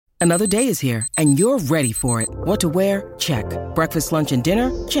Another day is here, and you're ready for it. What to wear? Check. Breakfast, lunch, and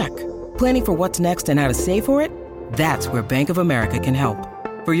dinner? Check. Planning for what's next and how to save for it? That's where Bank of America can help.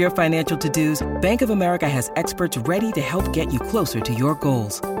 For your financial to-dos, Bank of America has experts ready to help get you closer to your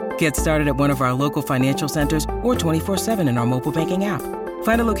goals. Get started at one of our local financial centers or 24/7 in our mobile banking app.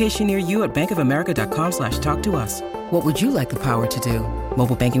 Find a location near you at bankofamerica.com/talktous. What would you like the power to do?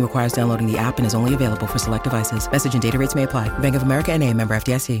 Mobile banking requires downloading the app and is only available for select devices. Message and data rates may apply. Bank of America N.A., member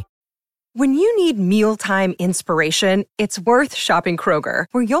FDIC. When you need mealtime inspiration, it's worth shopping Kroger,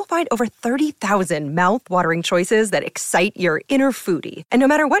 where you'll find over 30,000 mouth-watering choices that excite your inner foodie. And no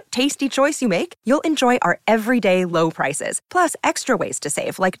matter what tasty choice you make, you'll enjoy our everyday low prices, plus extra ways to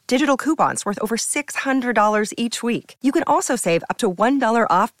save, like digital coupons worth over $600 each week. You can also save up to $1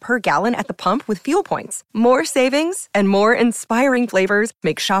 off per gallon at the pump with fuel points. More savings and more inspiring flavors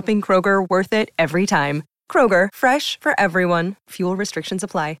make shopping Kroger worth it every time. Kroger, fresh for everyone. Fuel restrictions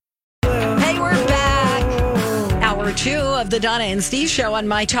apply. Hey, we're back. Hour 2 of the Donna and Steve Show on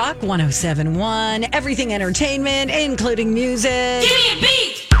My Talk 107.1. Everything entertainment, including music. Give me a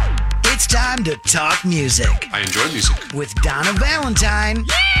beat! It's time to talk music. I enjoy music. With Donna Valentine.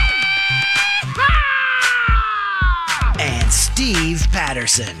 And Steve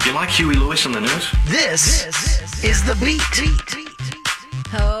Patterson. You like Huey Lewis on the news? This is The Beat.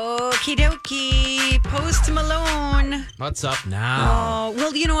 Okie dokie. Post Malone. What's up now? Oh,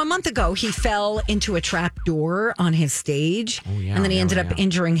 well, a month ago, he fell into a trap door on his stage. Oh, yeah, and then he ended up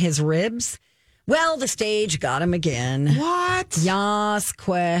injuring his ribs. Well, the stage got him again. What? Yas,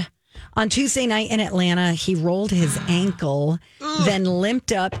 que. On Tuesday night in Atlanta, he rolled his ankle, then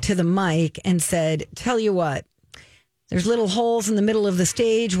limped up to the mic and said, "Tell you what, there's little holes in the middle of the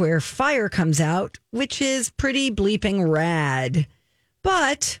stage where fire comes out, which is pretty bleeping rad.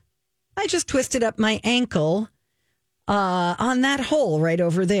 But I just twisted up my ankle on that hole right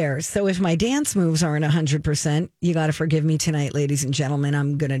over there. So if my dance moves aren't 100%, you got to forgive me tonight, ladies and gentlemen.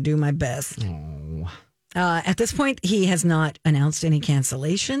 I'm going to do my best." Oh. At this point, he has not announced any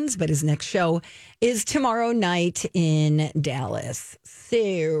cancellations, but his next show is tomorrow night in Dallas.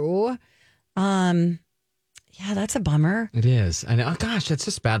 So, yeah, that's a bummer. It is. I know. Oh, gosh, that's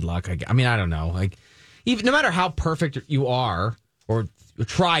just bad luck. I mean, I don't know. Like, even no matter how perfect you are or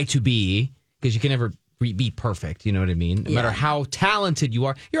try to be, because you can never be perfect. You know what I mean? No matter how talented you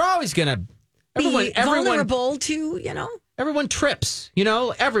are, you're always going to be vulnerable to, Everyone trips,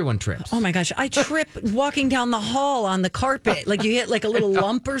 everyone trips. Oh my gosh, I trip walking down the hall on the carpet. Like you hit like a little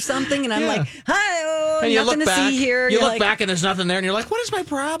lump or something, and I'm like, hi, nothing to see here. You look back and there's nothing there, and you're like, what is my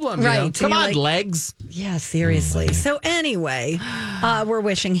problem? Right. Come on, legs. Yeah, seriously. So anyway, we're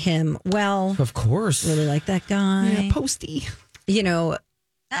wishing him well. Of course. Really like that guy. Yeah, Posty. I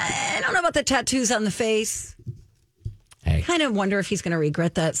don't know about the tattoos on the face. Hey. Kind of wonder if he's going to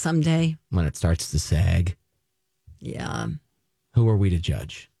regret that someday. When it starts to sag. Yeah. Who are we to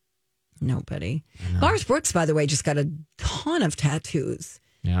judge? Nobody. Garth Brooks, by the way, just got a ton of tattoos.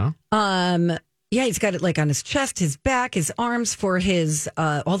 Yeah. Yeah, he's got it like on his chest, his back, his arms for his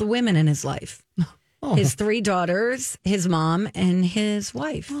all the women in his life. Oh. His 3 daughters, his mom, and his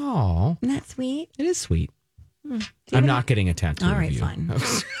wife. Oh. Isn't that sweet? It is sweet. I'm not getting a tattoo. All right, of you. fine.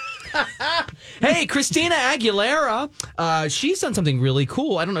 Hey, Christina Aguilera, she's done something really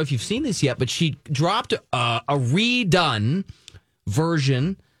cool. I don't know if you've seen this yet, but she dropped a redone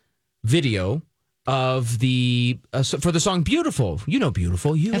version video of the for the song "Beautiful." You know,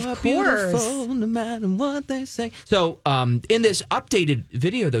 "Beautiful." You of are course. beautiful, no matter what they say. So, in this updated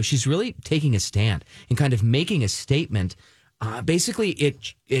video, though, she's really taking a stand and kind of making a statement. Basically,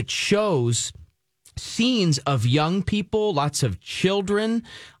 it shows scenes of young people, lots of children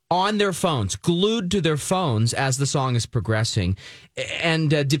on their phones, glued to their phones as the song is progressing, and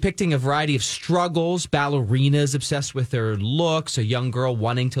depicting a variety of struggles, ballerinas obsessed with their looks, a young girl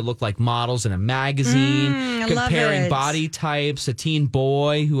wanting to look like models in a magazine, comparing body types, a teen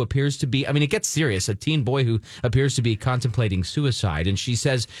boy who appears to be, it gets serious, a teen boy who appears to be contemplating suicide. And she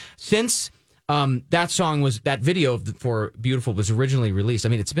says, since that video for "Beautiful" was originally released,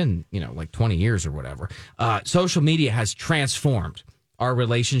 it's been, like 20 years or whatever, social media has transformed our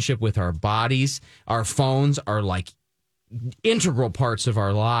relationship with our bodies. Our phones are like integral parts of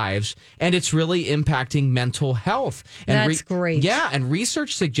our lives, and it's really impacting mental health. And that's great. Yeah, and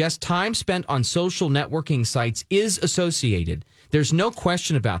research suggests time spent on social networking sites is associated. There's no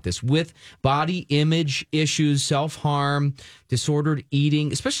question about this with body image issues, self-harm, disordered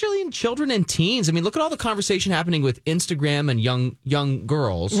eating, especially in children and teens. Look at all the conversation happening with Instagram and young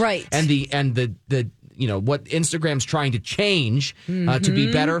girls. Right. And the what Instagram's trying to change to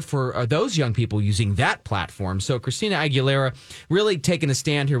be better for those young people using that platform. So Christina Aguilera really taking a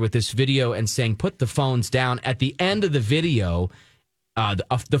stand here with this video and saying, put the phones down. At the end of the video,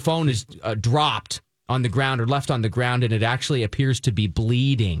 the phone is dropped on the ground or left on the ground, and it actually appears to be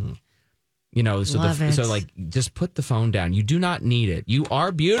bleeding. So like, just put the phone down. You do not need it. You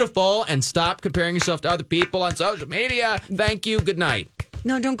are beautiful, and stop comparing yourself to other people on social media. Thank you. Good night.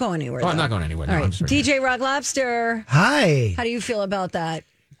 No, don't go anywhere. Oh, I'm not going anywhere. All No, right. I'm DJ Rock Lobster. Hi. How do you feel about that?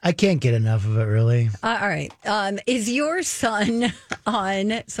 I can't get enough of it, really. All right. Is your son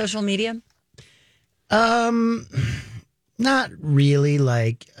on social media? Not really.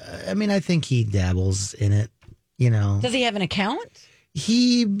 I think he dabbles in it, Does he have an account?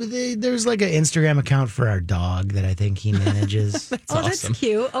 There's like an Instagram account for our dog that I think he manages. That's awesome.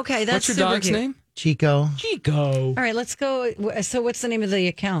 cute. Okay, that's What's your super dog's cute. name? Chico. All right, let's go. So what's the name of the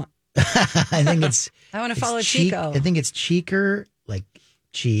account? I think it's... I want to it's follow Cheek- Chico. I think it's Cheeker, like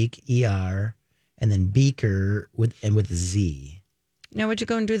Cheek, ER, and then Beaker with a Z. Now, what'd you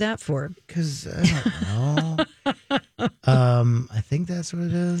go and do that for? Because I don't know. I think that's what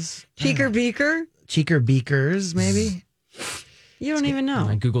it is. Cheeker Beaker? Cheeker Beakers, maybe? You don't even know.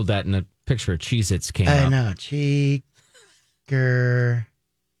 I Googled that and a picture of Cheez-Its came I up. know. Cheeker.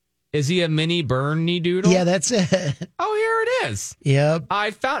 Is he a mini Bernie doodle? Yeah, that's it. Oh, here it is. Yep.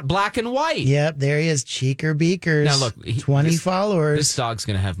 I found black and white. Yep, there he is. Cheeker Beakers. Now, look, 20 followers. This dog's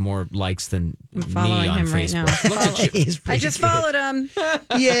going to have more likes than I'm me following on him Facebook. right now. Look at you. He's I pretty just good. followed him.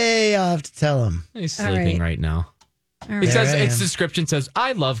 Yay, I'll have to tell him. He's All sleeping right. right now. All It right. says, There I its am. description says,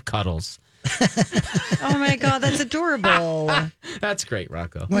 I love cuddles. Oh my God, that's adorable. That's great,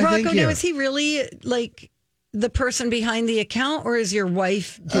 Rocco. Why, Rocco, thank you. now is he really like the person behind the account, or is your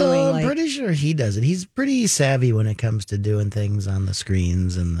wife doing I'm pretty sure he does it. He's pretty savvy when it comes to doing things on the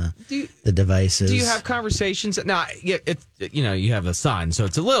screens and the devices. Do you have conversations? Now, you have a son, so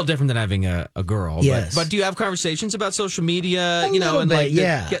it's a little different than having a girl. Yes. But do you have conversations about social media, little and bit, like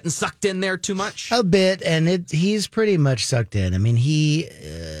yeah. getting sucked in there too much? A bit, and he's pretty much sucked in. I mean,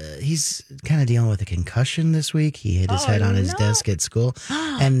 he's kind of dealing with a concussion this week. He hit his head on his desk at school,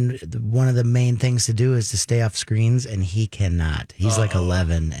 and one of the main things to do is to stay off screens, and he cannot. He's like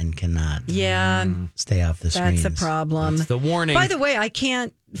 11 and cannot Yeah, stay off the screens. that's a problem. That's the warning. By the way, I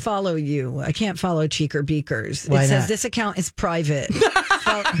can't follow you. I can't follow Cheeker Beakers. Why it says not? this account is private.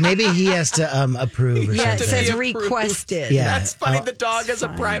 Maybe he has to approve or Yeah, it something. says To be approved. requested. Yeah. That's funny. I'll- The dog has a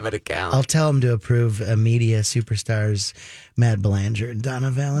private account. I'll tell him to approve media superstars Matt Belanger and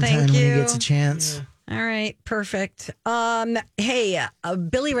Donna Valentine Thank when he you. gets a chance. All right, perfect. Hey,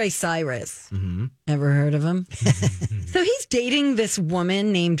 Billy Ray Cyrus. Mm-hmm. Ever heard of him? So he's dating this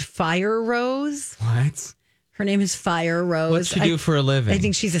woman named Fire Rose. What? Her name is Fire Rose. What's she do for a living? I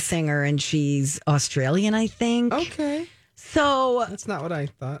think she's a singer and she's Australian, I think. Okay. So, That's not what I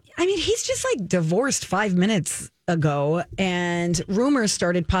thought. I mean, he's just like divorced 5 minutes ago. And rumors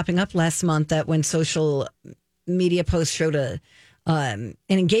started popping up last month that when social media posts showed an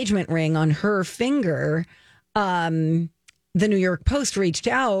engagement ring on her finger, the New York Post reached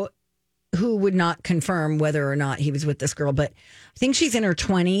out, who would not confirm whether or not he was with this girl. But I think she's in her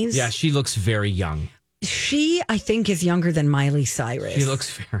 20s. Yeah, she looks very young. She, I think, is younger than Miley Cyrus. She looks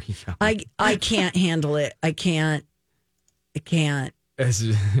very young. I can't handle it. I can't. As-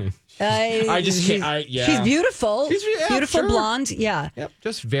 I just can't. Yeah. She's beautiful. Yeah, beautiful sure. blonde. Yeah. Yep,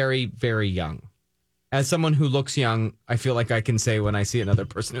 just very, very young. As someone who looks young, I feel like I can say when I see another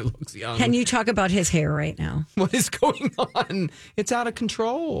person who looks young, Can you talk about his hair right now? what is going on? It's out of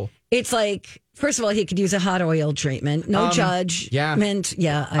control. It's like, first of all, he could use a hot oil treatment. No judgment.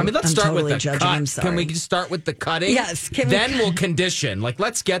 Yeah. I mean, let's I'm start totally with the judging. cut. I'm sorry. Can we just start with the cutting? Yes, can we then cut- we'll condition. Like,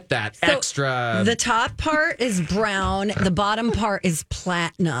 let's get that So, extra. The top part is brown. The bottom part is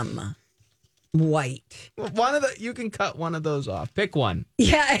platinum white. You can cut one of those off. Pick one.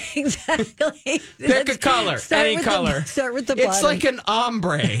 Yeah, exactly. Pick a color. Any color. Start with the bottom. It's like an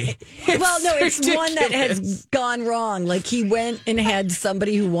ombre. Well, no, it's one that ridiculous. has gone wrong. Like he went and had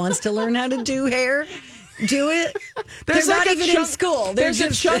somebody who wants to learn how to do hair do it. They're not even in school. They're There's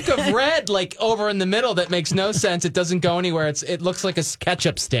just a chunk of red like over in the middle that makes no sense. It doesn't go anywhere. It looks like a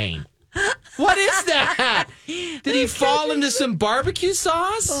ketchup stain. What is that? Did he fall into some barbecue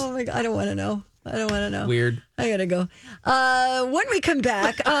sauce? Oh my God, I don't want to know. Weird. I gotta go. When we come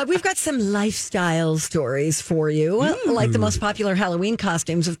back, we've got some lifestyle stories for you, like the most popular Halloween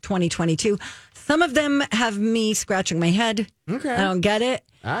costumes of 2022. Some of them have me scratching my head. Okay. I don't get it.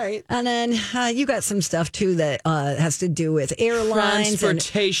 All right. And then you got some stuff too that has to do with airlines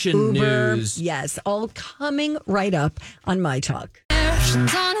Transportation and Uber. news. Yes, all coming right up on My Talk.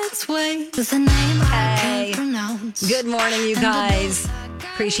 Ocean's on its way with a name I Hey. can't pronounce. Good morning, you guys.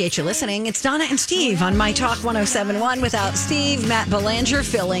 Appreciate you listening. It's Donna and Steve on My Talk 1071. Without Steve, Matt Belanger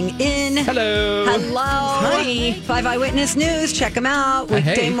filling in. Hello. Hello. Hi. 5 Eyewitness News. Check them out.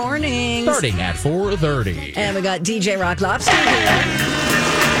 Weekday Hey. mornings. Starting at 4:30. And we got DJ Rock Lobster here.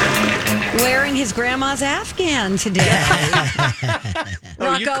 Wearing his grandma's Afghan today.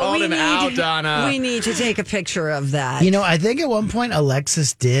 Oh, you called him out, Donna. We need to take a picture of that. You know, I think at one point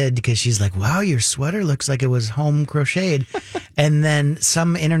Alexis did because she's like, wow, your sweater looks like it was home crocheted. And then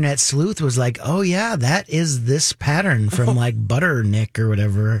some internet sleuth was like, oh, yeah, that is this pattern from like Butternick or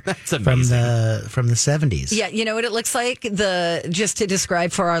whatever. That's from amazing. from the 70s. Yeah, you know what it looks like? Just to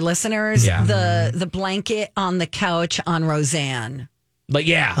describe for our listeners, Yeah. the blanket on the couch on Roseanne. But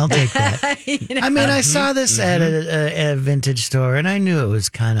yeah. I'll take that. You know? I mean, I saw this at a vintage store and I knew it was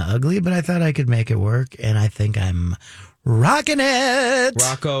kind of ugly, but I thought I could make it work. And I think I'm rocking it.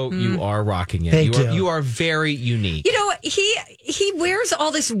 Rocco, you are rocking it. Thank you. You are very unique. You know, he wears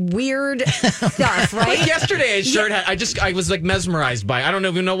all this weird stuff, right? Like yesterday, his shirt had, I was like mesmerized by it. I don't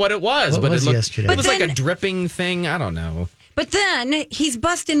even know what it was. What but was it looked, yesterday? It was But like a then- dripping thing. I don't know. But then he's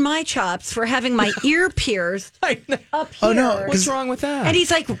busting my chops for having my ear pierced I know. up here. Oh, no. What's wrong with that? And he's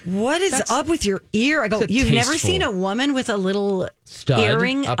like, "What is up with your ear?" I go, That's "You've never tasteful. seen a woman with a little Stud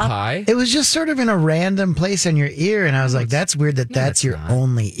earring up high. It was just sort of in a random place in your ear. And I was like, that's weird that that's it's your not.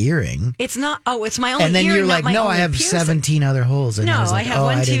 only earring. It's not. Oh, it's my only. And then ear, you're not like, my no, I only have piercing." 17 other holes. And No, I was like, I have oh,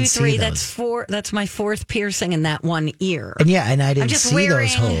 one, I two, didn't see three. those. That's four. That's my fourth piercing in that one ear. And yeah, and I didn't just see wearing-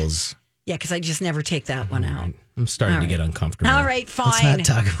 those holes. Yeah, because I just never take that one out. I'm starting All to right. get uncomfortable. All right, Let's fine. not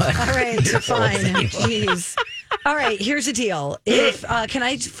talk about All right, fine. Jeez. All right, here's the deal. If can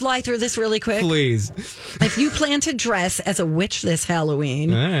I fly through this really quick? Please. If you plan to dress as a witch this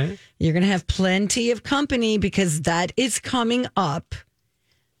Halloween, All right. you're going to have plenty of company because that is coming up.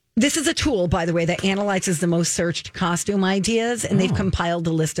 This is a tool, by the way, that analyzes the most searched costume ideas, and they've compiled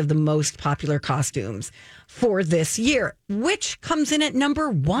a list of the most popular costumes for this year. Which comes in at number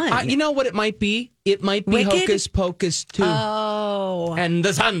one? You know what it might be? It might be Wicked? Hocus Pocus 2. Oh, And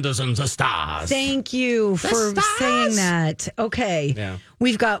the thunders and the stars. thank you for stars. saying that. Okay. Yeah.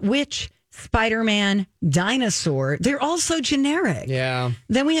 We've got Witch, Spider-Man, Dinosaur. They're all so generic. Yeah.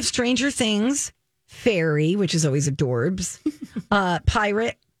 Then we have Stranger Things, Fairy, which is always adorbs,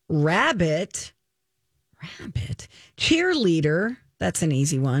 Pirate, Rabbit, Cheerleader. That's an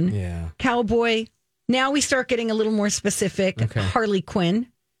easy one. Yeah. Cowboy. Now we start getting a little more specific. Okay. Harley Quinn.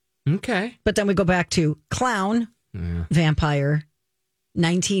 Okay. But then we go back to Clown, Yeah. Vampire,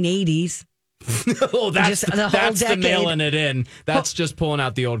 1980s. Oh, that's Just the whole that's the decade. mailing it in. That's just pulling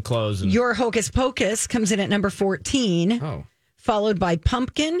out the old clothes. And, Your Hocus Pocus comes in at number 14, oh. followed by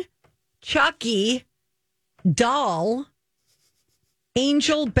Pumpkin, Chucky, Doll,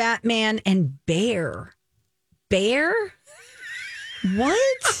 Angel, Batman, and Bear. Bear?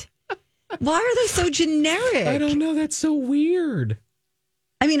 What? Why are they so generic? I don't know. That's so weird.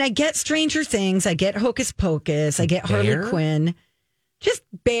 I mean, I get Stranger Things, I get Hocus Pocus, I get Bear? Harley Quinn. Just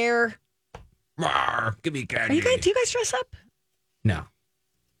Bear. Rawr, give me candy. Do you guys dress up? No.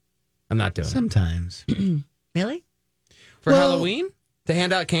 I'm not doing it. Sometimes. Really? For Well- Halloween? To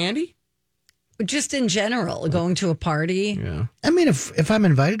hand out candy? Just in general, going to a party. Yeah. I mean, if I'm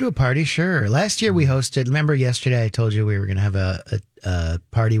invited to a party, sure. Last year we hosted. Remember yesterday I told you we were going to have a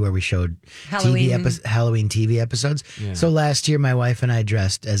party where we showed Halloween TV episodes. Yeah. So last year my wife and I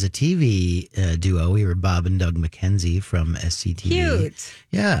dressed as a TV duo. We were Bob and Doug McKenzie from SCTV. Cute.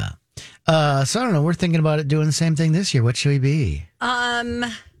 Yeah. So I don't know. We're thinking about doing the same thing this year. What should we be?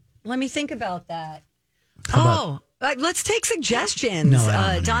 Let me think about that. How Let's take suggestions. No, I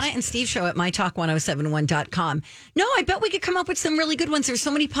don't want Donna any. and Steve show at mytalk1071.com. No, I bet we could come up with some really good ones. There's so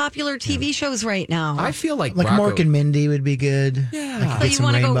many popular TV shows right now. I feel like Like Rocco- Mork and Mindy would be good. Yeah. I could Oh, get you some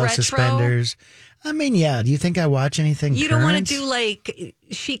wanna go rainbow retro? suspenders. I mean, yeah. Do you think I watch anything? You don't want to current? do like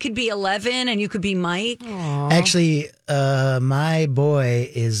she could be 11 and you could be Mike. Actually, my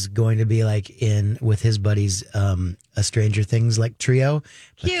boy is going to be like in with his buddies, a Stranger Things like trio.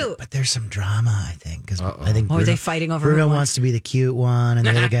 Cute. But there's some drama, I think. Because I think Oh, are they fighting over Bruno who wants to be the cute one, and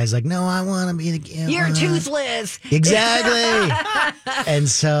the other guy's like, "No, I want to be the cute You're one." toothless. Exactly. And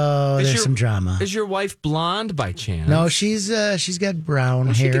so Is there's your- some drama. Is your wife blonde by chance? No, she's got brown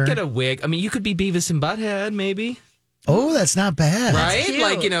Well, she hair. could get a wig. I mean, you could be Beavis and Butthead, maybe. Oh, that's not bad. Right? cute.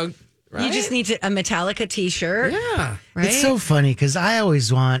 Like, right? You just need a Metallica t-shirt. Yeah. Right? It's so funny because I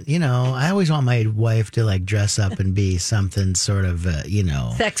always want my wife to like dress up and be something sort of,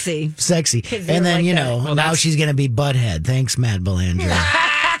 sexy. sexy. Kids And are then, like that. now that's- she's going to be Butthead. Thanks, Matt Belanger.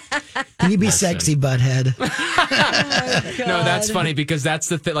 Can you be sexy, butthead? No, that's funny because that's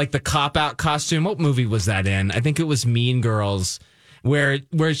the cop-out costume. What movie was that in? I think it was Mean Girls, where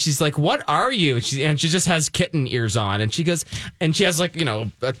she's like, "What are you?" And she just has kitten ears on, and she goes, and she has like,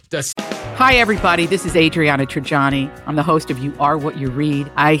 Hi, everybody. This is Adriana Trajani. I'm the host of You Are What You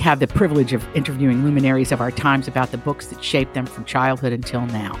Read. I have the privilege of interviewing luminaries of our times about the books that shaped them from childhood until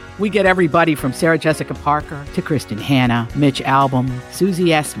now. We get everybody from Sarah Jessica Parker to Kristen Hanna, Mitch Albom, Susie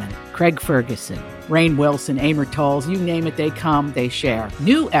Essman, Craig Ferguson, Rainn Wilson, Amor Tolls, you name it, they come, they share.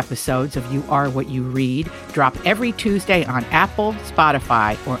 New episodes of You Are What You Read drop every Tuesday on Apple,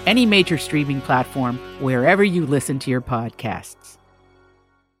 Spotify, or any major streaming platform wherever you listen to your podcasts.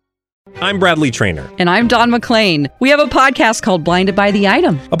 I'm Bradley Trainer. And I'm Don McClain. We have a podcast called Blinded by the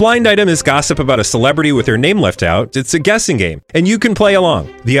Item. A blind item is gossip about a celebrity with their name left out. It's a guessing game, and you can play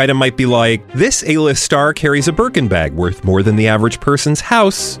along. The item might be like, this A-list star carries a Birkin bag worth more than the average person's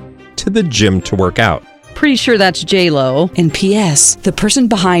house to the gym to work out. Pretty sure that's J-Lo. And P.S. the person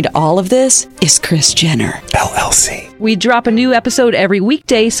behind all of this is Kris Jenner, LLC. We drop a new episode every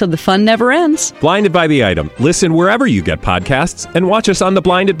weekday so the fun never ends. Blinded by the Item. Listen wherever you get podcasts and watch us on the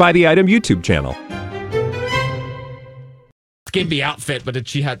Blinded by the Item YouTube channel. skimpy outfit, but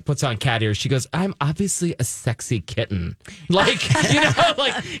she puts on cat ears. She goes, "I'm obviously a sexy kitten." But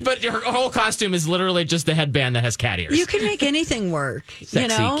her whole costume is literally just the headband that has cat ears. You can make anything work.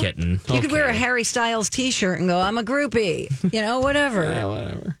 Sexy kitten. You could wear a Harry Styles T-shirt and go, "I'm a groupie." Whatever. Yeah,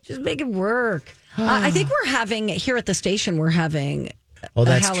 whatever. Just make it work. I think we're having here at the station. We're having.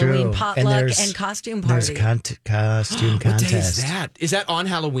 That's Halloween true. potluck and costume party. There's costume contest. What day is that? Is that on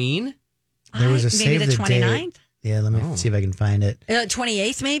Halloween? There was a save maybe the the 29th? date. Yeah, let me see if I can find it.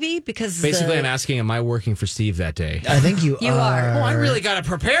 28th, maybe? Because basically, I'm asking, am I working for Steve that day? I think you are. are. Oh, I really got to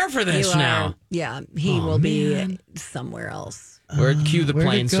prepare for this now. Yeah, he will be somewhere else. Where'd cue the Where'd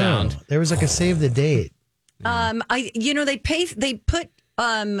plane it go? sound? There was like a save the date. They put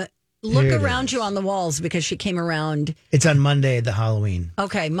look Here it around is. you on the walls because she came around. It's on Monday, the Halloween.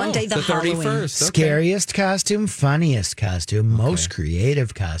 Okay, Monday the Halloween. 31st. Okay. Scariest costume, funniest costume, most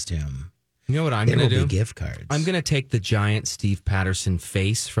creative costume. You know what I'm going to do? Be gift cards. I'm going to take the giant Steve Patterson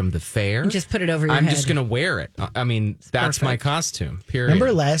face from the fair. And just put it over your I'm head. just going to wear it. I mean, that's my costume, period.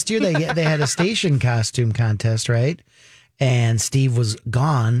 Remember last year they had a station costume contest, right? And Steve was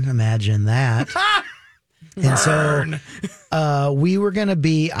gone. Imagine that. And so we were going to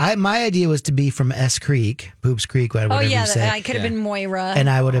be, my idea was to be from S Creek, Poops Creek, whatever you said. I could have been Moira. And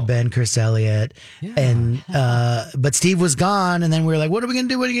I would have been Chris Elliott. Yeah. And but Steve was gone. And then we were like, what are we going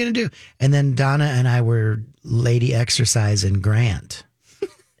to do? What are you going to do? And then Donna and I were Lady Exercise and Grant.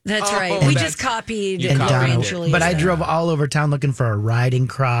 That's right. We just copied And Donna, Rachel. but I drove all over town looking for a riding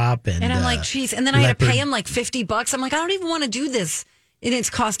crop. And I'm like, geez. And then I had to leopard. pay him like $50. I'm like, I don't even want to do this. And it's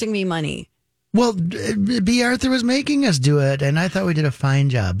costing me money. Well, B. Arthur was making us do it, and I thought we did a fine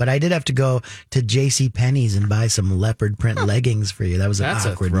job. But I did have to go to J.C. Penney's and buy some leopard print leggings for you. That was an That's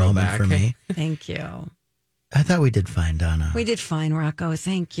a awkward moment throwback. for me. Thank you. I thought we did fine, Donna. We did fine, Rocco.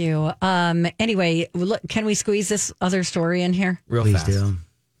 Thank you. Anyway, look, can we squeeze this other story in here? Real Please fast. do.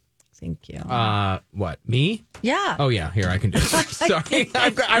 Thank you. What, me? Yeah. Oh, yeah. Here, I can do it. Sorry.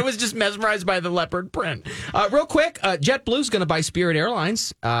 I was just mesmerized by the leopard print. Real quick, JetBlue's going to buy Spirit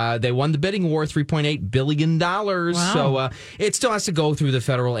Airlines. They won the bidding war, $3.8 billion. Wow. So it still has to go through the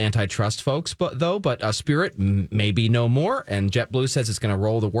federal antitrust folks, but Spirit maybe no more. And JetBlue says it's going to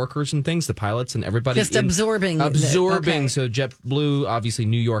roll the workers and things, the pilots and everybody. Just absorbing. Absorbing. Okay. So JetBlue, obviously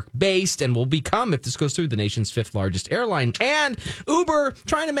New York based, and will become, if this goes through, the nation's 5th largest airline. And Uber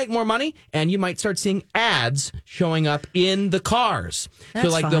trying to make more money, and you might start seeing ads showing up in the cars. That's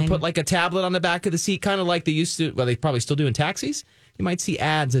so fine. they'll put like a tablet on the back of the seat, kind of like they used to. Well, they probably still do in taxis. You might see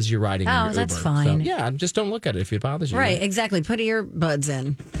ads as you're riding in your that's Uber. fine. So, yeah, just don't look at it if it bothers you. Right, exactly. Put earbuds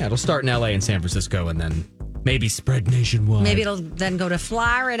in. Yeah, it'll start in L.A. and San Francisco, and then maybe spread nationwide. Maybe it'll then go to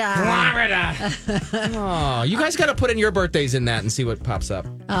Florida. Oh, you guys got to put in your birthdays in that and see what pops up.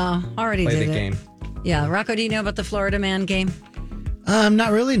 Oh, already Play did the it. game. Yeah, Rocco, do you know about the Florida Man game?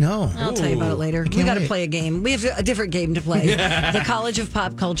 Not really, no. I'll tell you about it later. We can't got to wait. play a game. We have a different game to play. The College of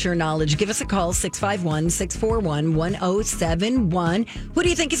Pop Culture Knowledge. Give us a call, 651-641-1071. Who do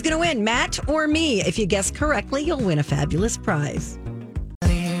you think is going to win, Matt or me? If you guess correctly, you'll win a fabulous prize.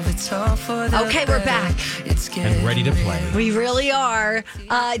 Okay, we're back. And ready to play. We really are.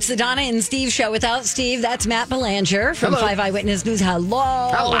 It's the Donna and Steve show. Without Steve, that's Matt Belanger from 5 Eyewitness News. Hello.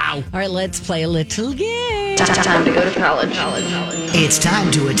 All right, let's play a little game. Time to go to college. It's time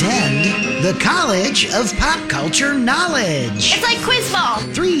to attend the College of Pop Culture Knowledge. It's like quiz ball.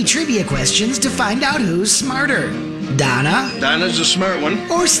 3 trivia questions to find out who's smarter. Donna? Donna's a smart one.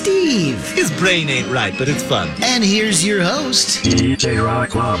 Or Steve? His brain ain't right, but it's fun. And here's your host, DJ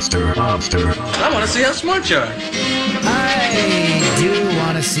Rock Lobster. I want to see how smart you are. I do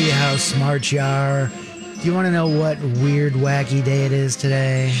want to see how smart you are. Do you want to know what weird, wacky day it is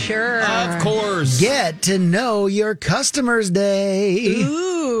today? Sure. Of course. Get to know your customers day.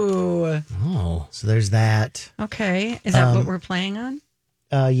 Ooh. Oh. So there's that. Okay. Is that what we're playing on?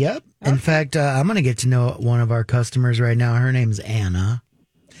 Yep. In fact, I'm going to get to know one of our customers right now. Her name's Anna.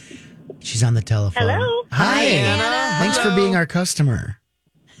 She's on the telephone. Hello. Hi, Anna. Thanks for being our customer.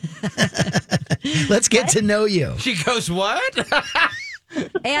 Let's get to know you. She goes, what?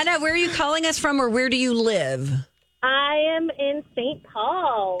 Anna, where are you calling us from, or where do you live? I am in St.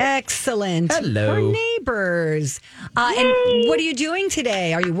 Paul. Excellent. Hello. We're neighbors. And what are you doing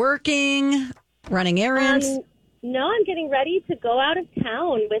today? Are you working, running errands? No, I'm getting ready to go out of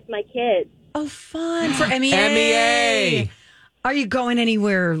town with my kids. Oh, fun for MEA. MEA. Are you going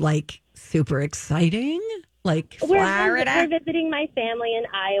anywhere like super exciting? Like Florida? We're visiting my family in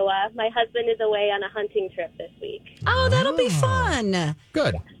Iowa. My husband is away on a hunting trip this week. Oh, that'll be fun.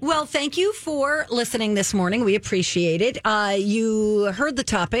 Good. Well, thank you for listening this morning. We appreciate it. You heard the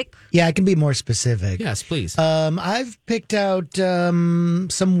topic. Yeah, I can be more specific. Yes, please. I've picked out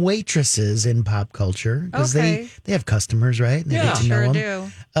some waitresses in pop culture because they have customers, right? They get to know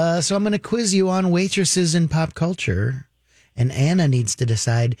them. do. So I'm going to quiz you on waitresses in pop culture. And Anna needs to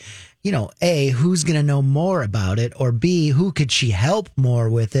decide, A, who's going to know more about it, or B, who could she help more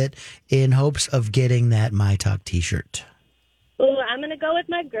with it in hopes of getting that My Talk t-shirt. Ooh, I'm going to go with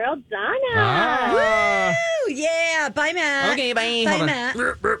my girl, Donna. Woo! Yeah. Bye, Matt. Okay, bye. Bye, Hold on. Matt.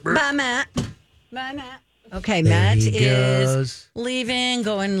 Bye, Matt. Bye, Matt. Okay, There Matt he is goes. leaving,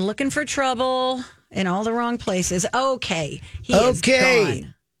 going looking for trouble in all the wrong places. Okay. He is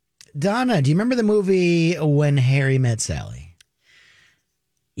gone. Donna, do you remember the movie When Harry Met Sally?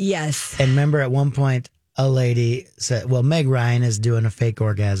 Yes. And remember at one point a lady said, Meg Ryan is doing a fake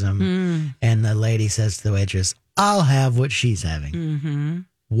orgasm. And the lady says to the waitress, I'll have what she's having. Mm-hmm.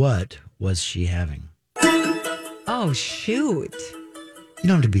 What was she having? Oh, shoot. You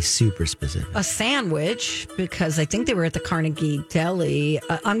don't have to be super specific. A sandwich, because I think they were at the Carnegie Deli.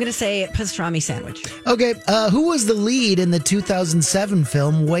 I'm going to say pastrami sandwich. Okay. Who was the lead in the 2007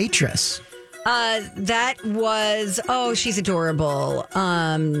 film Waitress? That was, she's adorable.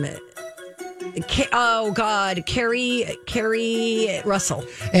 Carrie Russell.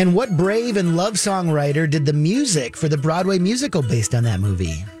 And what brave and love songwriter did the music for the Broadway musical based on that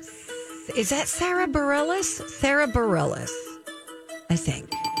movie? Is that Sarah Bareilles? Sarah Bareilles, I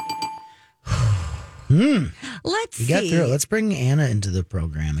think. Let's see. You got through it. Let's bring Anna into the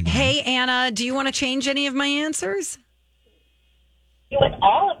program again. Hey, Anna, do you want to change any of my answers? With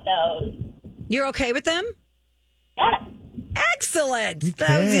all of those. You're okay with them? Yes. Excellent.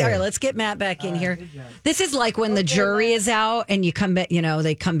 Okay. All right, let's get Matt back in here. This is like when the jury is out and you come back,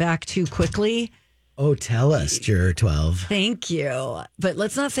 they come back too quickly. Oh, tell us, Juror 12. Thank you. But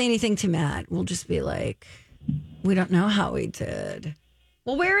let's not say anything to Matt. We'll just be like, we don't know how he did.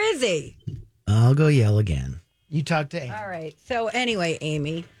 Well, where is he? I'll go yell again. You talk to Amy. All right. So anyway,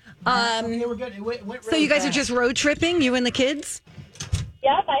 Amy. Okay, we're good. It went So really you guys are fast. just road tripping, you and the kids?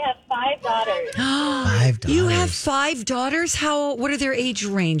 Yep, I have 5 daughters. 5 daughters. You have 5 daughters? What are their age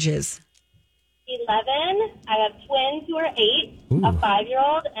ranges? 11. I have twins who are 8, a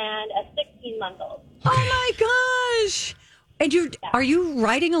 5-year-old, and a 16-month-old. Oh my gosh. And are you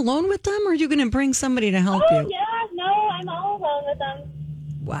riding alone with them, or are you going to bring somebody to help you? Yeah, no, I'm all alone with them.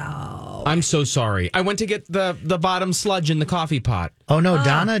 Wow. I'm so sorry. I went to get the bottom sludge in the coffee pot. Oh, no.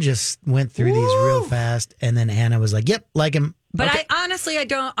 Donna just went through these real fast, and then Anna was like, yep, like him. But Okay. I honestly, I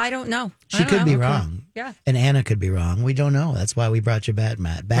don't know. She could be wrong. Yeah. And Anna could be wrong. We don't know. That's why we brought you Matt.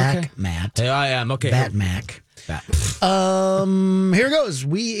 Matt. Hey, I am. Okay. Bat Mac. Here goes.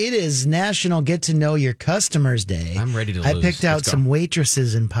 It is National Get to Know Your Customers Day. I'm ready to I lose. picked out Let's go. some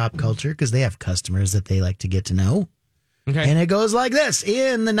waitresses in pop culture because they have customers that they like to get to know. Okay. And it goes like this.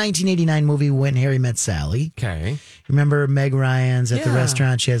 In the 1989 movie When Harry Met Sally. Okay. Remember Meg Ryan's at the Yeah.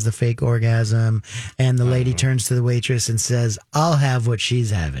 restaurant? She has the fake orgasm. And the lady turns to the waitress and says, I'll have what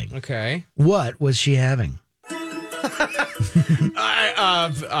she's having. Okay. What was she having?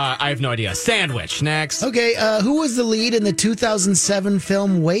 I have no idea. Sandwich. Next. Okay. Who was the lead in the 2007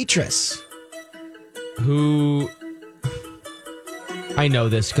 film Waitress? Who? I know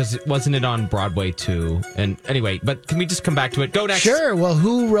this because wasn't it on Broadway too? And anyway, but can we just come back to it? Go next. Sure. Well,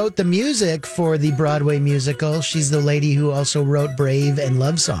 who wrote the music for the Broadway musical? She's the lady who also wrote Brave and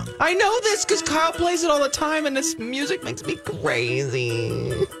Love Song. I know this because Kyle plays it all the time, and this music makes me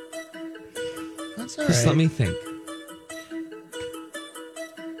crazy. That's all Just right. let me think.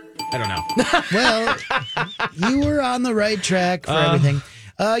 I don't know. Well, you were on the right track for everything.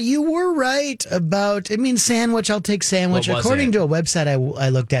 You were right about, sandwich. I'll take sandwich. What was According it? to a website I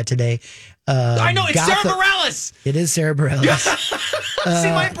looked at today. I know, it's Sarah Bareilles. It is Sarah Bareilles.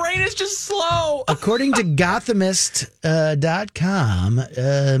 See, my brain is just slow. According to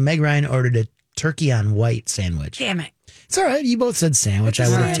Gothamist.com, Meg Ryan ordered a turkey on white sandwich. Damn it. It's all right. You both said sandwich. I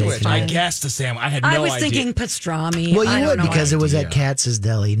would have taken I it. guessed a sandwich. I had no I idea. was thinking pastrami. Well, I you don't would know. because it was at Katz's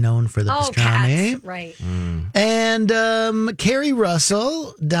Deli, known for the pastrami. Cats. Right. And Carrie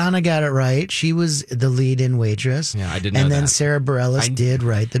Russell, Donna got it right. She was the lead-in waitress. Yeah, I didn't know And then that. Sarah Bareilles did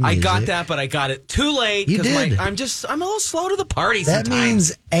write the music. I got that, but I got it too late. You 'cause did. I'm a little slow to the party That sometimes.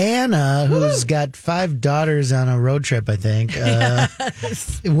 means Anna, who's got 5 daughters on a road trip, I think,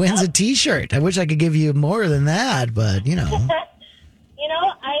 wins a T-shirt. I wish I could give you more than that, but, You know,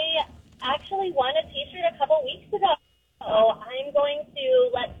 I actually won a T-shirt a couple weeks ago. So I'm going to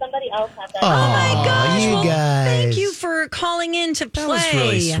let somebody else have that. Oh, my gosh. you Well, guys. Thank you for calling in to play. That was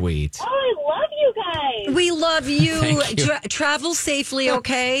really sweet. Oh, I love you guys. We love you. Thank you. Travel safely,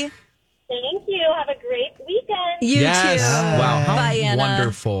 okay? Thank you. Have a great weekend. You yes. too. Wow, how Bye, Anna.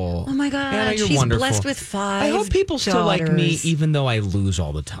 wonderful. Oh my God, Anna, you're she's wonderful. blessed with 5 I hope people still like me, daughters. even though I lose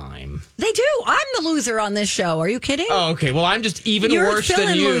all the time. They do. I'm the loser on this show. Are you kidding? Oh, okay. Well, I'm just even You're worse a than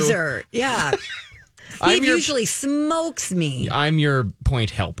fill-in you. loser. Yeah. I'm He your- usually smokes me. I'm your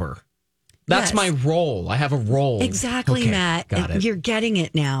point helper. That's Yes. my role. I have a role. Exactly, Okay, Matt. Got it. You're getting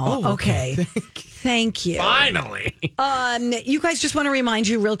it now. Oh, okay. Thank you. Finally. You guys, just want to remind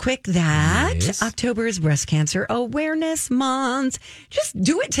you real quick that Yes. October is Breast Cancer Awareness Month. Just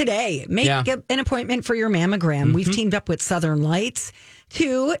do it today. Make an appointment for your mammogram. We've teamed up with Southern Lights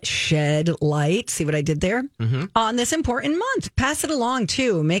to shed light. See what I did there? On this important month. Pass it along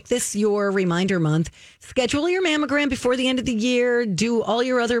too. Make this your reminder month. Schedule your mammogram before the end of the year. Do all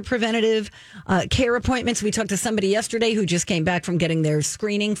your other preventative care appointments. We talked to somebody yesterday who just came back from getting their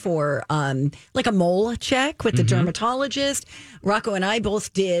screening for like a mole check with the dermatologist. Rocco and I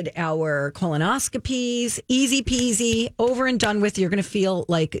both did our colonoscopies. Easy peasy, over and done with. You're going to feel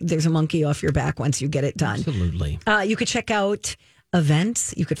like there's a monkey off your back once you get it done. Absolutely. You could check out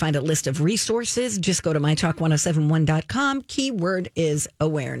events. You could find a list of resources. Just go to mytalk1071.com. Keyword is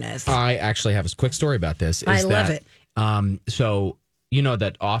awareness. I actually have a quick story about this. I love it. So, you know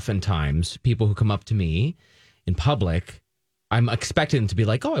that oftentimes people who come up to me in public, I'm expecting them to be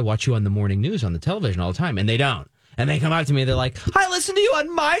like, oh, I watch you on the morning news on the television all the time. And they don't. And they come up to me, they're like, I listen to you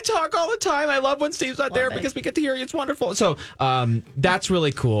on My Talk all the time. I love when Steve's not there because we get to hear you. It's wonderful. So that's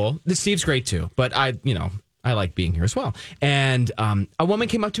really cool. Steve's great too. But I like being here as well. And a woman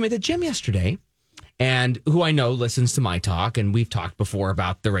came up to me at the gym yesterday, and who I know listens to My Talk, and we've talked before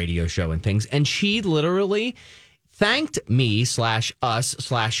about the radio show and things. And she literally thanked me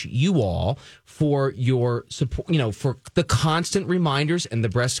 /us/ you all for your support, for the constant reminders and the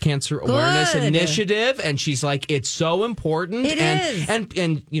breast cancer awareness initiative. And she's like, it's so important. It is.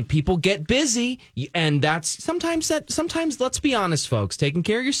 And people get busy, and that's sometimes let's be honest, folks, taking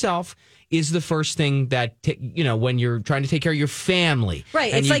care of yourself is the first thing that, when you're trying to take care of your family.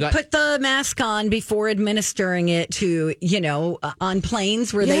 Right. And It's like put the mask on before administering it to, on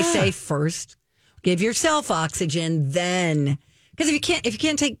planes where they say first, give yourself oxygen, then. Because if you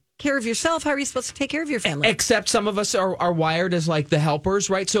can't take care of yourself, how are you supposed to take care of your family? Except some of us are wired as like the helpers,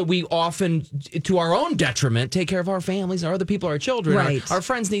 right? So we often, to our own detriment, take care of our families, our other people, our children. Right. Our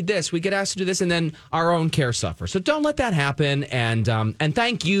friends need this. We get asked to do this, and then our own care suffers. So don't let that happen. And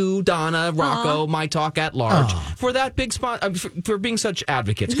thank you, Donna, Rocco, My Talk at Large, for that big spot, for being such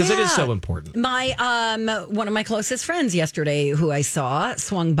advocates, because it is so important. My one of my closest friends yesterday, who I saw,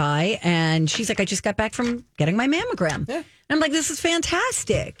 swung by, and she's like, I just got back from getting my mammogram. Yeah. And I'm like, this is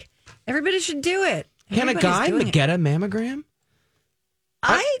fantastic. Everybody should do it. Can a guy get a mammogram?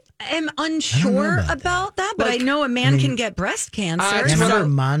 I am unsure about that, but I know a man can get breast cancer. I remember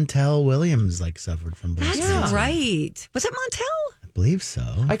Montel Williams suffered from breast That's cancer. right. Was it Montel? I believe so.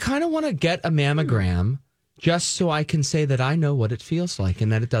 I kind of want to get a mammogram just so I can say that I know what it feels like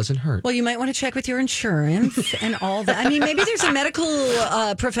and that it doesn't hurt. Well, you might want to check with your insurance and all that. I mean, maybe there's a medical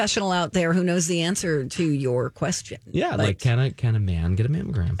professional out there who knows the answer to your question. Yeah, like can a man get a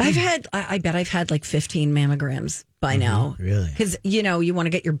mammogram? I bet I've had like 15 mammograms by now. Really? Because, you want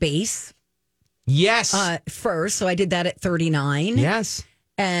to get your base. Yes. First. So I did that at 39. Yes.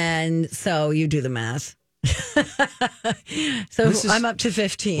 And so you do the math. So I'm up to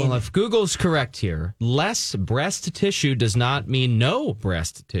 15. Well, if Google's correct here, less breast tissue does not mean no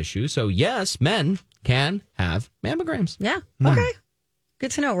breast tissue. So yes, men can have mammograms. Yeah. Okay.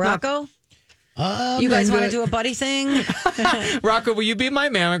 Good to know, Rocco. You guys want to do a buddy thing? Rocco, will you be my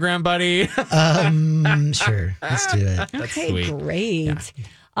mammogram buddy? Sure. Let's do it. Okay, sweet. great. Yeah.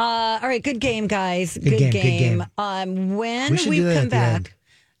 All right, good game, guys. Good game. When should we do that come at the end. back,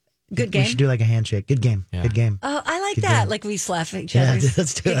 good game. We should do like a handshake. Good game. Yeah. Good game. Oh, I like Good that. game. Like we slap each Yeah, other.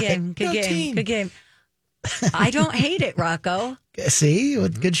 let's do good it. game. Good Go game. team. Good game. I don't hate it, Rocco. See?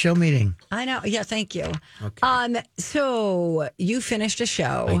 Good show meeting. I know. Yeah, thank you. Okay. So you finished a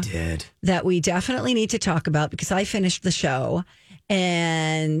show. I did. That we definitely need to talk about because I finished the show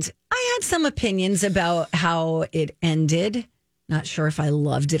and I had some opinions about how it ended. Not sure if I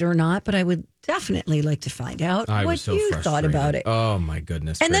loved it or not, but I would definitely like to find out I what was so you frustrated. thought about it. Oh, my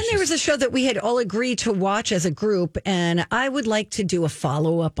goodness. And then there gracious. was a show that we had all agreed to watch as a group, and I would like to do a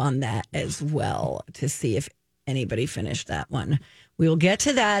follow-up on that as well to see if anybody finished that one. We will get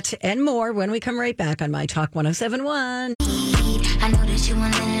to that and more when we come right back on My Talk 1071. I know that you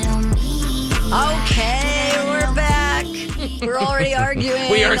want it on me. Okay, we're back. We're already arguing.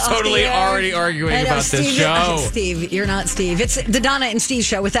 We are off totally the air. already arguing I know, about this Steve, show. Steve, you're not Steve. It's the Donna and Steve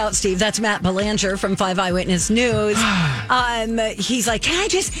show without Steve. That's Matt Belanger from 5 Eyewitness News. He's like, can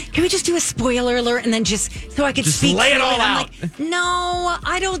we just do a spoiler alert and then just so I could Just speak lay it through all I'm out. like, no,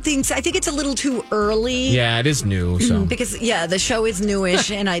 I don't think so. I think it's a little too early. Yeah, it is new. So Because the show is newish,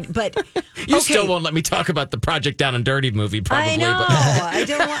 but you okay. still won't let me talk about the Project Down and Dirty movie, probably. I know.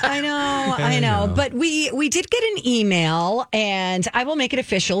 But I know. But we did get an email, and I will make it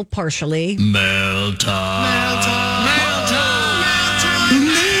official partially. Mail time.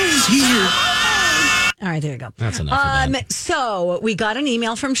 Mail's here. All right, there you go. That's enough of that. So we got an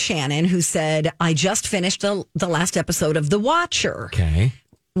email from Shannon who said, I just finished the last episode of The Watcher, Okay.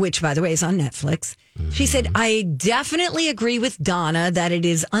 which, by the way, is on Netflix. She said, I definitely agree with Donna that it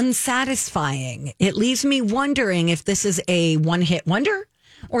is unsatisfying. It leaves me wondering if this is a one-hit wonder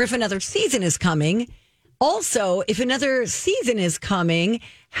or if another season is coming. Also, if another season is coming,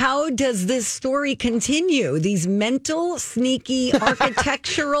 how does this story continue? These mental, sneaky,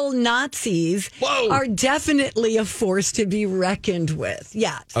 architectural Nazis are definitely a force to be reckoned with.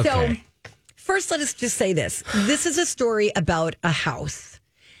 Yeah. So Okay. first, let us just say this. This is a story about a house.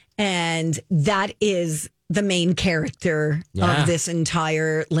 And that is the main character Yeah. of this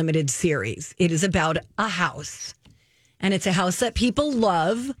entire limited series. It is about a house. And it's a house that people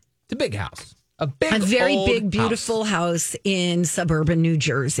love. It's a big house. A very old big, beautiful house in suburban New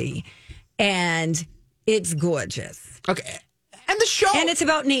Jersey. And it's gorgeous. Okay. And the show. And it's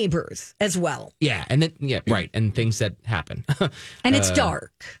about neighbors as well. Yeah. And then, right. And things that happen. And it's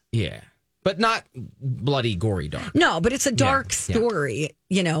dark. Yeah. But not bloody, gory dark. No, but it's a dark Yeah. story,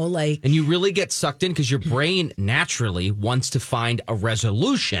 like. And you really get sucked in because your brain naturally wants to find a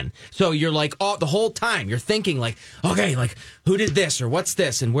resolution. So you're like, the whole time you're thinking like, okay, like who did this or what's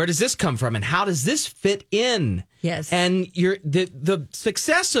this and where does this come from and how does this fit in? Yes. And the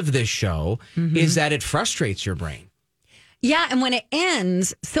success of this show is that it frustrates your brain. Yeah, and when it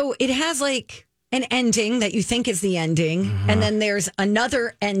ends, so it has like an ending that you think is the ending, and then there's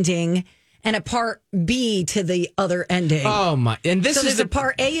another ending and a part B to the other ending. Oh my! And this so is there's a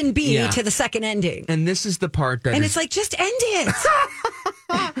part A and B to the second ending. And this is the part that and is, it's like, just end it.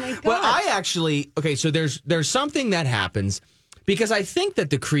 Oh my God. well, I actually so there's something that happens because I think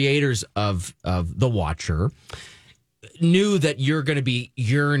that the creators of The Watcher knew that you're going to be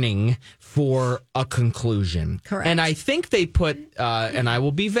yearning for a conclusion. Correct. And I think they put, and I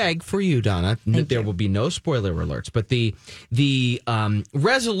will be vague for you, Donna, there will be no spoiler alerts, but the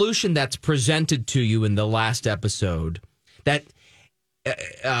resolution that's presented to you in the last episode that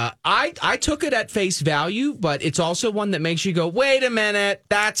I took it at face value, but it's also one that makes you go, wait a minute,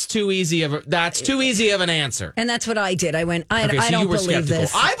 that's too easy of an answer. And that's what I did. I went, I So don't you were believe skeptical.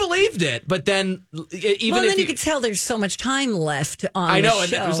 this. I believed it, but then even then you could tell there's so much time left on I know, the and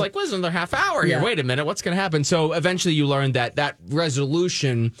show. it was like, another half hour here. Yeah. Wait a minute, what's going to happen? So eventually you learn that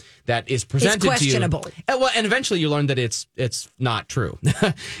resolution that is presented It's questionable. to you. And eventually you learn that it's not true.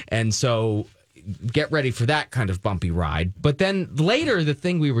 And so get ready for that kind of bumpy ride. But then later, the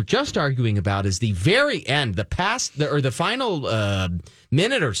thing we were just arguing about is the very end, the final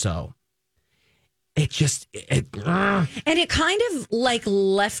minute or so. And it kind of like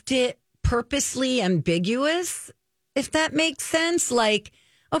left it purposely ambiguous, if that makes sense. Like,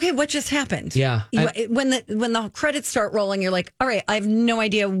 okay, what just happened? Yeah. When the credits start rolling, you're like, all right, I have no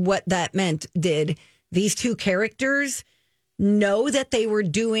idea what that meant. Did these two characters know that they were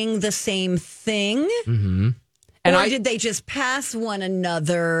doing the same thing? Mm-hmm. Or did they just pass one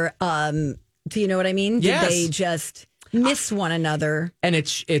another? Do you know what I mean? Yes. Did they just miss one another? And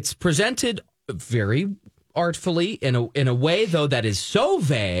it's presented very artfully in a way, though, that is so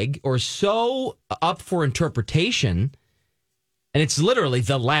vague or so up for interpretation. And it's literally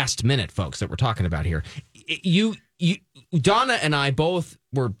the last minute, folks, that we're talking about here. Donna and I both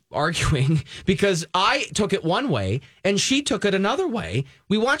were arguing because I took it one way and she took it another way.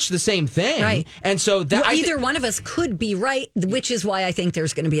 We watched the same thing. Right. And so that either one of us could be right, which is why I think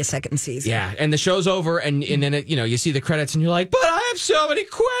there's going to be a second season. Yeah. And the show's over and then, you see the credits and you're like, but I have so many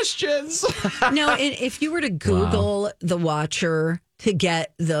questions. No, if you were to Google The Watcher to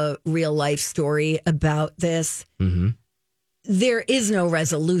get the real life story about this, there is no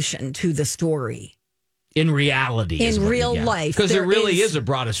resolution to the story. In reality. In real life. Because there really is a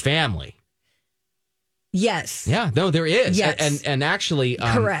Broaddus family. Yes. Yeah, no, there is. Yes. And actually,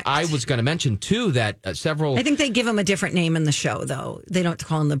 correct. I was going to mention, too, that several... I think they give them a different name in the show, though. They don't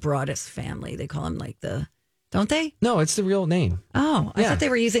call them the Broaddus family. They call them don't they? No, it's the real name. Oh, I thought they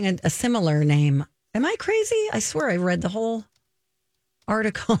were using a similar name. Am I crazy? I swear I read the whole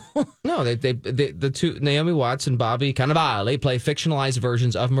article. No, the two, Naomi Watts and Bobby Cannavale, play fictionalized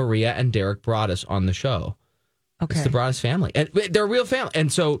versions of Maria and Derek Broaddus on the show. Okay. It's the Broaddus family. And they're a real family. And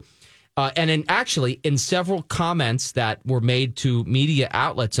so, in several comments that were made to media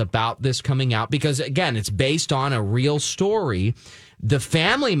outlets about this coming out, because, again, it's based on a real story, the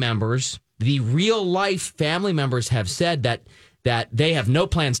family members, the real life family members have said that they have no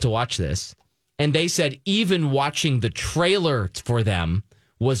plans to watch this. And they said even watching the trailer for them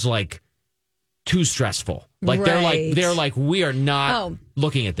was like too stressful. Like they're like we are not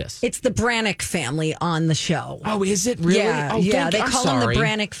looking at this. It's the Brannick family on the show. Oh, is it really? Yeah. They call them the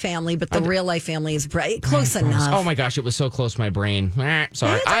Brannick family, but the real life family is close enough. Oh my gosh, it was so close to my brain.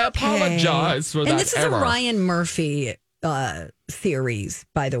 Sorry, I apologize for that. And this is error. a Ryan Murphy series,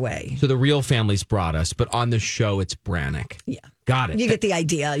 by the way. So the real family's Broaddus, but on the show it's Brannick. Yeah, got it. You get the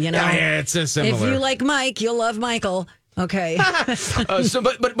idea, Yeah, it's a similar. If you like Mike, you'll love Michael. Okay.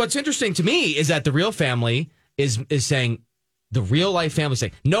 But what's interesting to me is that the real family is saying, the real life family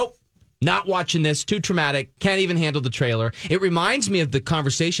saying, nope, not watching this, too traumatic, can't even handle the trailer. It reminds me of the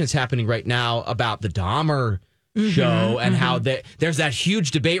conversation that's happening right now about the Dahmer show and how there's that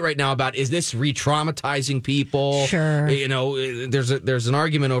huge debate right now about, is this re-traumatizing people? Sure. There's an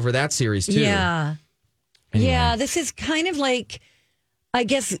argument over that series too. Yeah. Anyway. Yeah, this is kind of like, I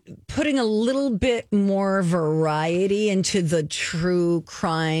guess, putting a little bit more variety into the true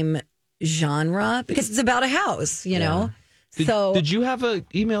crime genre because it's about a house, you know? Did you have an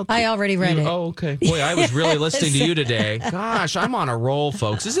email? I already read it. Oh, okay. Boy, I was really listening to you today. Gosh, I'm on a roll,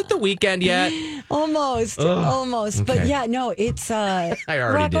 folks. Is it the weekend yet? Almost. Okay. But yeah, no, it's I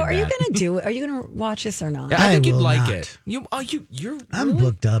already Rocco, did that. are you going to do it? Are you going to watch this or not? Yeah, I think you'd will like not. it. You're I'm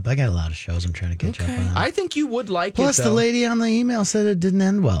booked up. I got a lot of shows I'm trying to catch up on. I think you would like Plus, it. the lady on the email said it didn't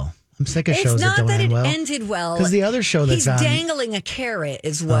end well. I'm sick of shows that don't end well. It's not that it ended well. Because the other show that's he's on... dangling a carrot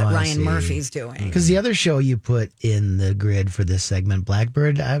is what Ryan Murphy's doing. Because the other show you put in the grid for this segment,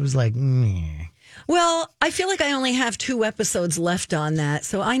 Blackbird, I was like, meh. Well, I feel like I only have 2 episodes left on that,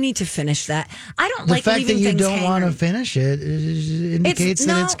 so I need to finish that. I don't The like fact leaving that you things don't want to hanging. finish it indicates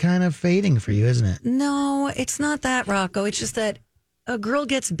that it's kind of fading for you, isn't it? No, it's not that, Rocco. It's just that a girl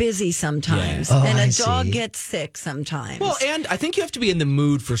gets busy sometimes, Yeah. Oh, and a I dog see. gets sick sometimes. Well, and I think you have to be in the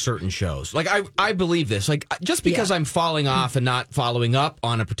mood for certain shows. Like, I believe this. Like, just because I'm falling off and not following up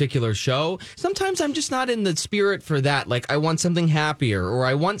on a particular show, sometimes I'm just not in the spirit for that. Like, I want something happier, or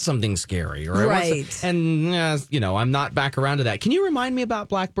I want something scary, or I'm not back around to that. Can you remind me about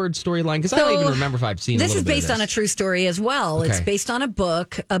Blackbird's storyline? Because I don't even remember if I've seen this a little is bit based of on a true story as well. Okay. It's based on a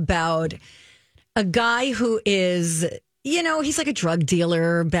book about a guy who is, he's like a drug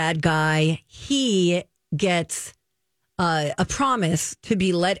dealer, bad guy. He gets a promise to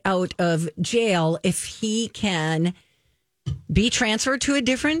be let out of jail if he can be transferred to a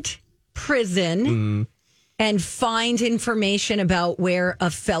different prison and find information about where a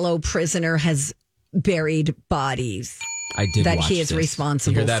fellow prisoner has buried bodies. I did that watch he is this.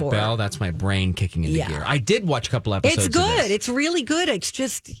 responsible you hear that for. bell? That's my brain kicking into gear. I did watch a couple episodes. It's of good. this. It's really good. It's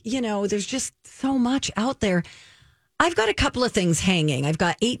just, there's just so much out there. I've got a couple of things hanging. I've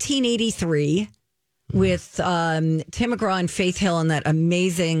got 1883 with Tim McGraw and Faith Hill and that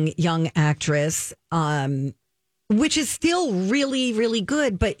amazing young actress, which is still really, really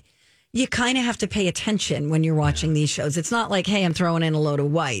good, but you kind of have to pay attention when you're watching these shows. It's not like, hey, I'm throwing in a load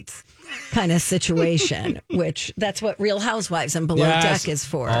of whites kind of situation, which that's what Real Housewives and Below Deck is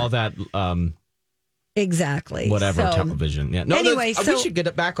for. All that... Exactly. Whatever television. Yeah. No, anyway, we should get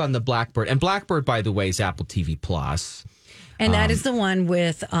it back on the Blackbird. And Blackbird, by the way, is Apple TV Plus. And that is the one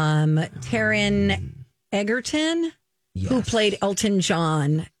with Taron Egerton, who played Elton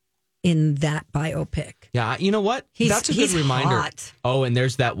John in that biopic. Yeah, you know what? That's a good reminder. Hot. Oh, and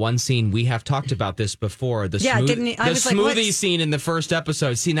there's that one scene. We have talked about this before. The smoothie scene in the first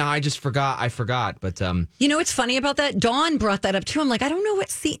episode. See, now I just forgot. I forgot. But you know what's funny about that? Dawn brought that up too. I'm like, I don't know what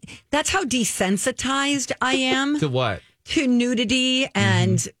scene. That's how desensitized I am. To what? To nudity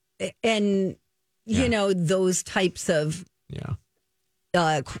and you know, those types of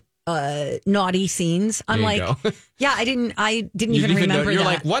naughty scenes. I'm like, yeah, I didn't even remember You're that.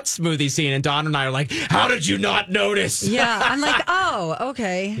 like, what smoothie scene? And Dawn and I are like, how did you not notice? Yeah, I'm like, oh,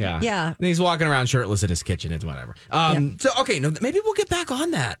 okay. Yeah. And he's walking around shirtless in his kitchen. It's whatever. So, okay, no, maybe we'll get back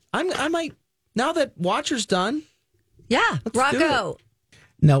on that. I might, now that Watcher's done. Yeah, Rocco.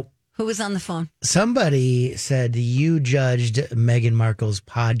 Nope. Who was on the phone? Somebody said you judged Meghan Markle's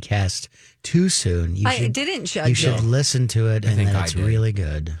podcast too soon. I didn't judge it. You should listen to it, and then it's really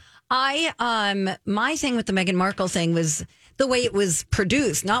good. My thing with the Meghan Markle thing was the way it was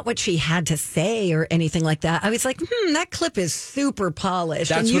produced, not what she had to say or anything like that. I was like, that clip is super polished.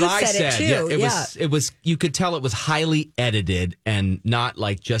 That's and what you I said. said. It too. Yeah, it was. You could tell it was highly edited and not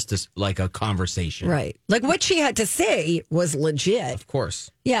like just like a conversation. Right. Like what she had to say was legit. Of course.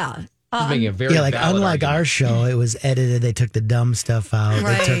 Yeah. Making a very like unlike our show, it was edited. They took the dumb stuff out.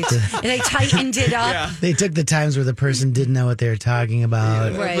 Right. They tightened it up. Yeah. They took the times where the person didn't know what they were talking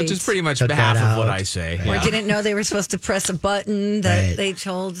about. Right. Which is pretty much half of what I say. Or didn't know they were supposed to press a button that they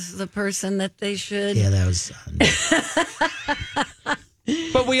told the person that they should. Yeah, that was.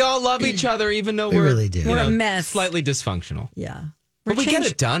 But we all love each other, even though we really do. We're a mess. Slightly dysfunctional. Yeah. But we get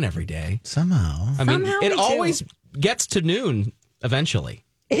it done every day. Somehow. I mean, it always gets to noon eventually.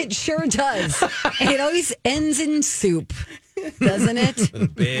 It sure does. It always ends in soup, doesn't it? With a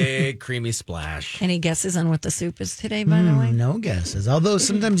big creamy splash. Any guesses on what the soup is today, by the way? No guesses. Although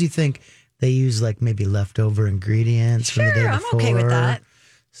sometimes you think they use like maybe leftover ingredients from the day before. I'm okay with that.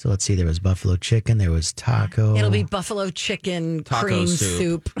 So let's see. There was buffalo chicken. There was taco. It'll be buffalo chicken Taco cream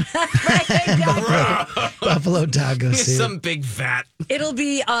soup. Buffalo taco soup. Some big vat. It'll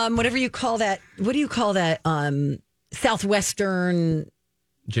be whatever you call that. What do you call that? Southwestern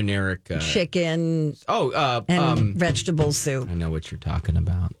generic chicken. And vegetable soup. I know what you're talking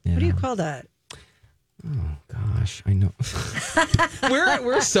about. Yeah. What do you call that? Oh gosh, I know.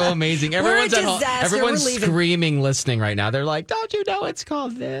 we're so amazing. Everyone's at home. Everyone's screaming, listening right now. They're like, "Don't you know it's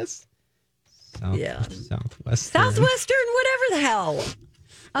called this?" Southwestern, whatever the hell.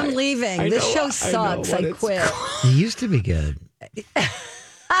 I'm leaving. This show sucks. I quit. It used to be good.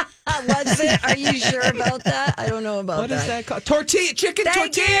 Was it? Are you sure about that? I don't know about that. What is that called? Tortilla, chicken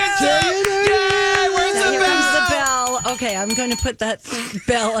tortilla. Yay, where's the bell? Comes the bell. Okay, I'm going to put that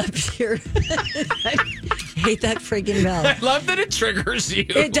bell up here. I hate that freaking bell. I love that it triggers you.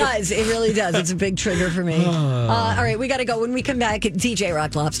 It does. It really does. It's a big trigger for me. All right, we got to go. When we come back, DJ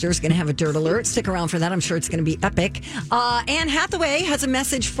Rock Lobster is going to have a dirt alert. Stick around for that. I'm sure it's going to be epic. Anne Hathaway has a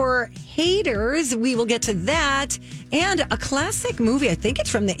message for haters. We will get to that. And a classic movie, I think it's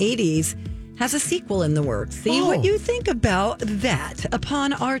from the 80s, has a sequel in the works. See what you think about that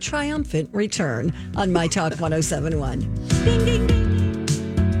upon our triumphant return on My Talk 107.1. Ding, ding, ding.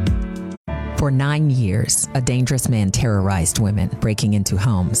 For 9 years, a dangerous man terrorized women, breaking into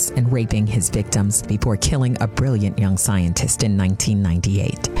homes and raping his victims before killing a brilliant young scientist in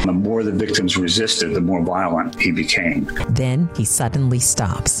 1998. The more the victims resisted, the more violent he became. Then he suddenly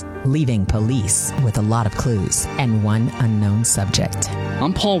stops, leaving police with a lot of clues and one unknown subject.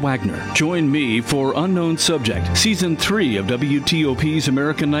 I'm Paul Wagner. Join me for Unknown Subject, Season 3 of WTOP's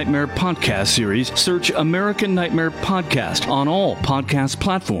American Nightmare podcast series. Search American Nightmare Podcast on all podcast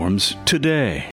platforms today.